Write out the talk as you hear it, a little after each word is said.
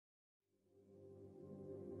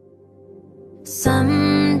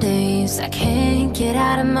Some days I can't get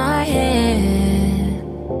out of my head.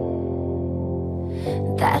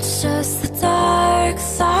 That's just the dark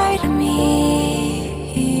side of me.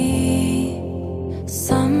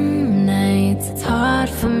 Some nights it's hard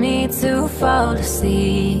for me to fall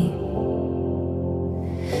asleep.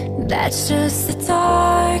 That's just the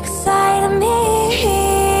dark side of me.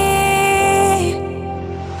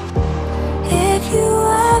 If you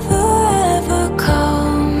ever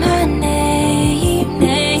call my name,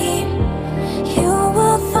 you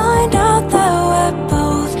will find out that we're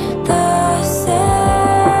both the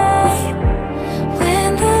same.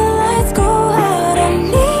 When the lights go out, I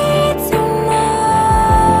need to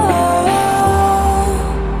know.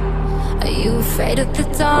 Are you afraid of the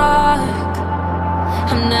dark?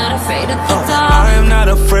 I'm not afraid of the dark. I am not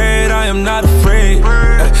afraid, I am not afraid.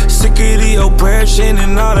 Sick of the oppression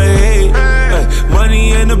and all the hate.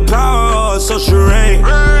 Money and the power, social reign.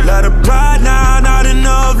 Lot of pride now, not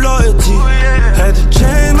enough loyalty. Had to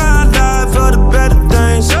change my life for the better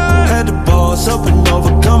things. Had to boss up and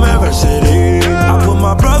overcome adversity. I put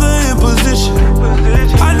my brother in position.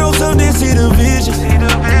 I know some didn't see the vision.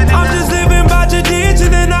 I'm just living by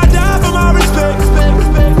tradition, and I die for my respect.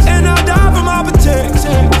 And I die for my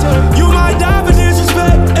protection. You might die for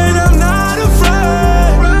disrespect, and I'm not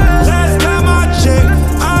afraid. Last time I checked,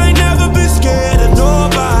 I ain't never been scared of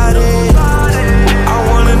nobody. I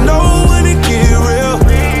wanna know when it get real.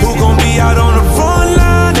 Who gon' be out on the front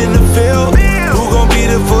line in the field? Who gon' be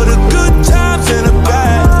there for the good times and the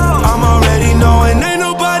bad? I'm already knowing ain't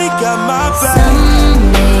nobody got my back. Some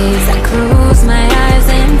days I close my eyes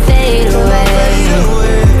and fade away.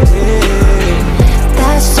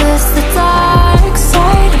 That's just the dark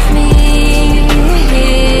side of me.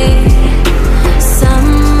 Some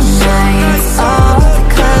nights all the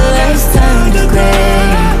colors turn to gray.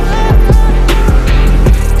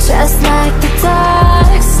 Just like the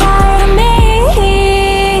dark side of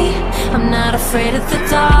me. I'm not afraid of the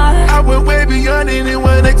dark. I went way beyond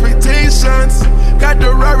anyone's expectations. Got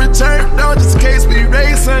the right return, now just in case we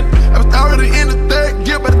racing. I was already in the third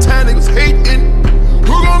gear by the time they was hating.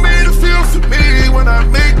 Who gon' be the feel for me when I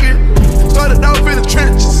make it? Started off in the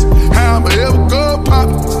trenches, how I'ma ever go pop?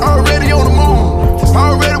 Already on the moon,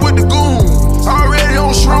 already with the goon, already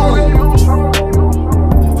on shroom.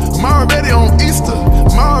 I'm already on Easter,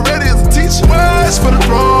 I'm already as a teacher. Words for the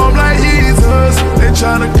throne like Jesus. They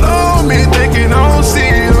tryna clone me, thinking I don't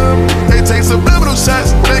see them. They take subliminal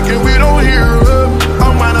shots, thinking we don't hear them.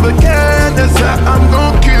 I'm one of a kind, that's how I'm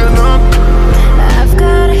gon' kill them. I've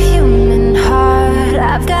got a human heart,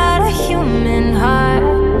 I've got a human heart.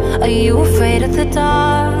 Are you afraid of the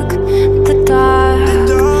dark? The dark,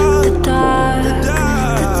 the dark,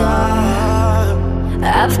 the dark.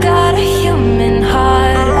 I've got a human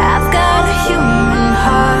heart, I've got a human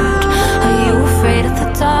heart. Are you afraid of the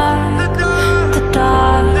dark? The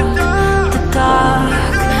dark, the dark,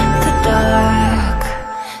 the dark.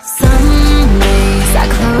 Some days I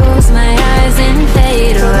close my eyes and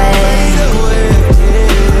fade away.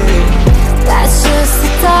 That's just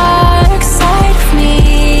the dark side of me.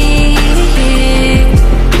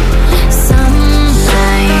 Some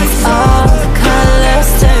nights all the colors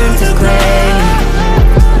turn to gray.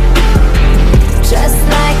 Just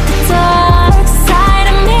like the dark side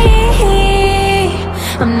of me.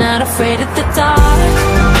 I'm not afraid of the dark.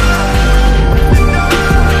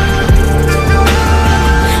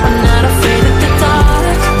 I'm not afraid of the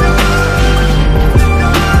dark.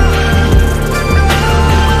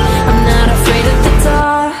 I'm not afraid of the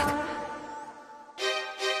dark.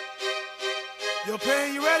 Yo,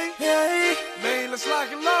 Pan, you ready? Yeah, Man, let's lock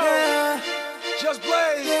it low. yeah, Just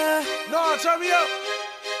blaze. yeah, No, turn me up.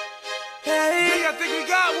 yeah, I think we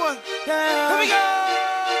got one. yeah. Here we go.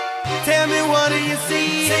 Tell me, what do you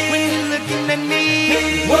see when you're looking at me?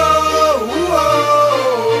 Whoa,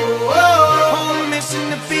 whoa, whoa. On a mission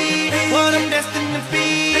to be what I'm destined to be.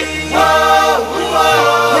 Whoa,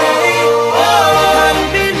 whoa, I've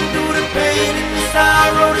been through the pain and the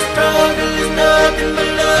sorrow, the struggle is nothing but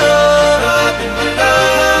love. Nothing but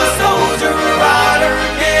love. A soldier, a rider, a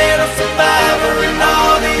ghetto survivor, and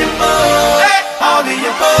all the above. All the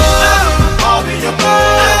above. All the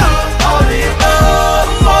above. All the above.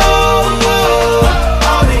 All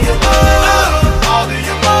the above. All the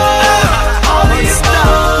above. All the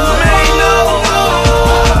above. Maino.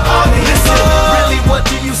 All the above. Really, what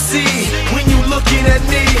do you see when you looking at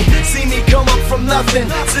me? See me come up from nothing,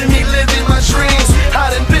 see me living my dreams. I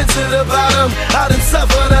done been to the bottom, I done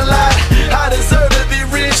suffered a lot. I deserve to be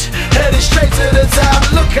rich, headed straight to the top.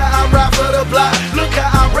 Look how I ride for the block, look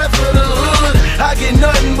how I rap for the hood. I get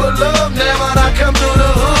nothing but love now when I come through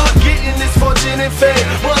the hood. Getting this fortune and fame,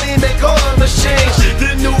 money make all of the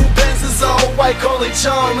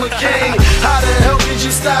I'm a king. How the hell could you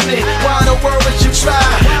stop me? Why in the world would you try?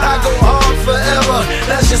 I go hard forever,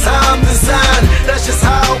 that's just how I'm designed. That's just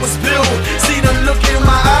how I was built. See the look in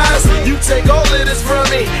my eyes. You take all of this from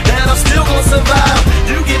me, and I'm still gonna survive.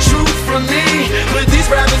 You get truth from me, but these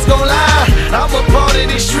rappers gon' lie. I'm a part of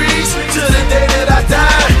these streets till the day that I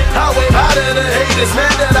die. I wave out of the haters,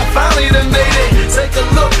 man, that I finally done made it. Take a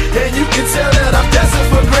look, and you can tell that I'm destined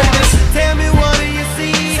for greatness. Tell me, what do you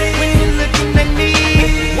see when you're looking at me?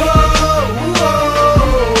 Whoa,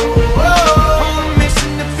 whoa, whoa. On a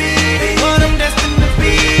mission to be what I'm destined to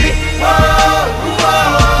be. Whoa,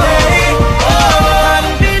 whoa, Hey, whoa. I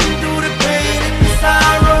done been through the pain and the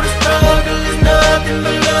sorrow. The struggle is nothing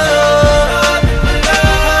but love.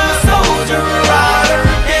 I'm a soldier, a rider, a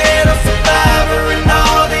dead, a survivor, and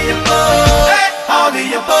all the above. All the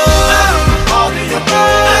above. All the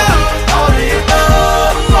above. All the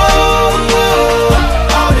above. All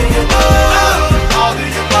the above. All the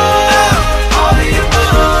above. All the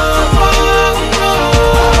above.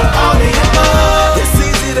 All the above. It's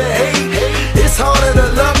easy to hate, it's harder to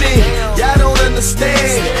love me. Y'all don't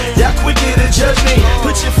understand, y'all quicker to judge me.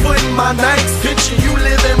 Put your foot in my nights, picture you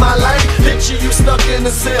living my life. Picture you stuck in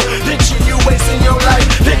a cell, picture you wasting your life.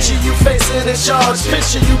 Picture you facing a charge,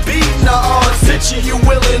 picture you beating the odds. Picture you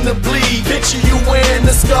willing to bleed, picture you wearing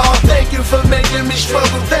the scar. Thank you for making me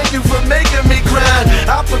struggle, thank you for making me grind.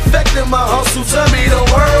 I perfected my hustle, tell me the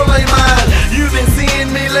world ain't mine. You've been seeing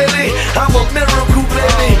me lately, I'm a miracle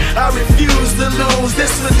baby. I refuse to lose, this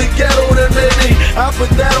was the ghetto that made me. I put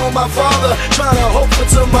that on my father, trying to hope for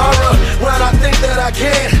tomorrow. When I think that I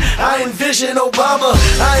can't, I envision Obama.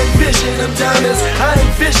 I envision them diamonds, I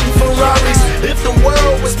envision Ferraris. If the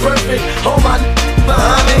world was perfect, all my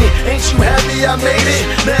behind me. Ain't you happy I made it?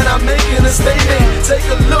 Man, I'm making a statement. Take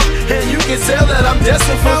a look, and you can tell that I'm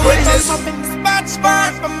destined for greatness. Up in the spot,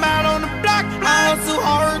 if I'm out on the block, I hustle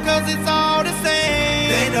hard cause it's all the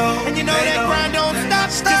same. They know, and you know they that know. grind don't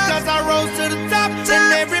stop, just cause I rose to the top.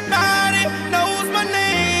 And everybody knows my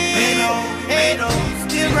name. Hey,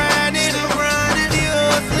 still grinding,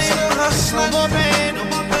 still hustling. No more pain,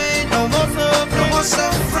 no more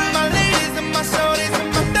suffering. My ladies and my shorties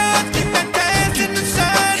and my thugs keep that dance in the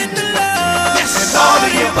sun and the love. Yes, all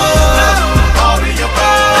the above, all the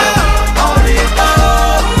above, all the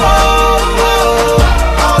above,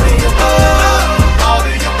 all the above, all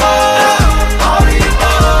the above, all the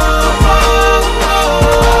above,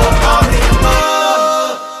 all the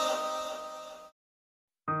above.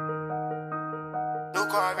 New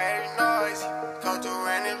car very noisy, go through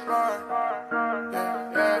and it's roar.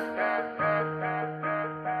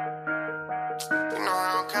 You know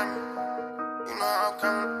how I'm coming, you know how I'm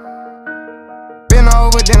coming. Been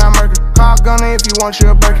over, then I murder. Call gunner if you want you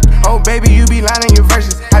a Birkin. Oh baby, you be lying in your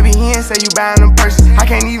verses. I be hearing say you buying them purses. I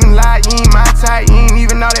can't even lie, you ain't my type. You ain't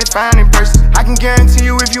even know that fine in person. I can guarantee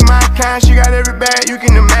you if you my kind, she got every bag you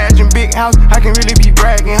can imagine. Big house, I can really be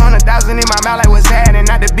bragging. 100,000 in my mouth like what's happening.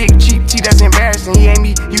 Not the big cheap tea that's embarrassing. He ain't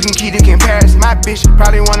me, you can keep the comparison. My bitch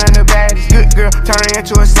probably one of the baddest. Good girl, turning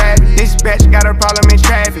into a savage. This bitch got a problem in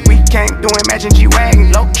traffic. We can't do it, matching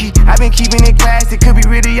G-Wagon. Low key, I been keeping it classy. Could be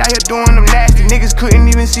really out here doing them nasty. Niggas couldn't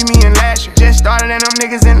even see me in last year. Just started and them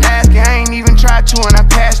niggas in last year. I ain't even tried to and I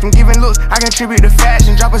passed them. Giving looks, I contribute to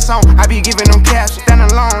fashion. Drop a song, I be giving them caps. Stand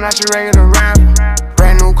alone, not your regular rapper.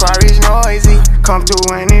 Brand new car is noisy, come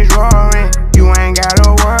through and it's roaring. You ain't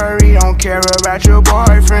gotta worry, don't care about your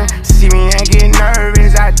boyfriend. See me and get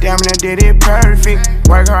nervous, I damn near did it perfect.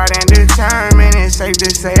 Work hard and determined, it's safe to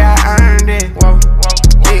say I earned it. Whoa,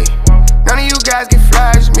 yeah. None of you guys get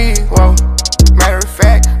fly as me, whoa. Matter of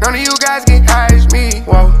fact, none of you guys get high as me,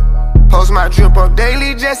 whoa. Post my drip up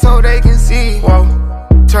daily just so they can see, whoa.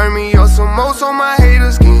 Turn me up some more so my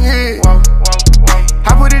haters can hear, whoa.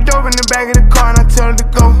 I put it dope in the back of the car and I tell her to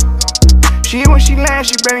go. She hit when she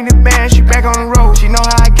lands, she bring me the band, she back on the road. She know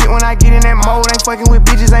how I get when I get in that mode. Ain't fucking with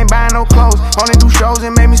bitches, ain't buying no clothes. Only do shows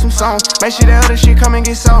and make me some songs. Make sure that other shit come and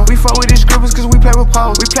get sold. We fuck with these scribbles cause we play with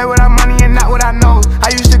poles. We play with our money and not with our nose.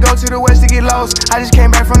 I used to go to the west to get lows. I just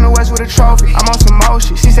came back from the west with a trophy. I'm on some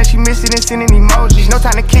motion. She said she missed it and sending emojis. No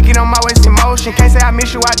time to kick it on my waist in motion. Can't say I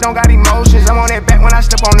miss you, I don't got emotions. I'm on that back when I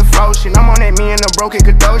slip on the flow shit. I'm on that me and the broke it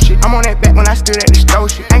Godot shit. I'm on that back when I stood at the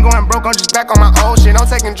stove shit. Ain't going broke, I'm just back on my old shit. I'm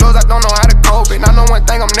taking drugs, I don't know how to cope it. I know one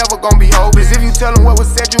thing, I'm never gonna be hopeless. If you tell them what was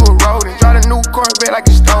said, you a rodent. Drive a new Corvette like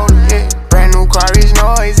you stole it, yeah. Brand new car is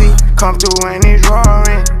noisy, come through and it's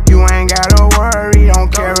roaring. You ain't gotta worry, don't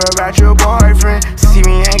care about your boyfriend. See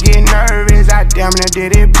me and get nervous, I damn near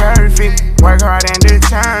did it perfect. Work hard and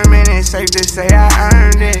determined, it's safe to say I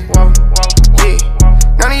earned it. Whoa, yeah.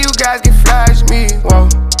 None of you guys get fly as me, whoa.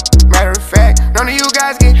 Matter of fact, none of you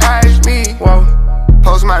guys get high as me, whoa.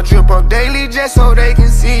 Post my just so they can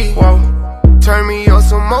see. Whoa. Turn me up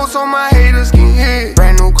some more so my haters can hear.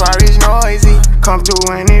 Brand new car is noisy, come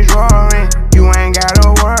through and it's roaring. You ain't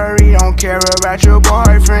gotta worry, don't care about your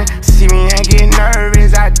boyfriend. See me and get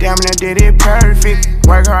nervous, I damn near did it perfect.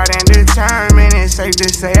 Work hard and determined, it's safe to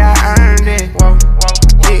say I earned it. Whoa,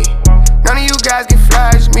 yeah. None of you guys can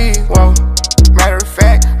flash me, whoa. Matter of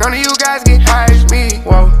fact, none of you guys get high as me,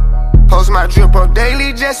 whoa. Post my drip up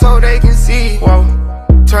daily just so they can see, whoa.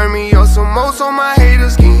 Turn me up some more so my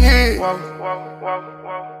haters can hear. Whoa, whoa, whoa,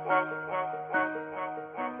 whoa.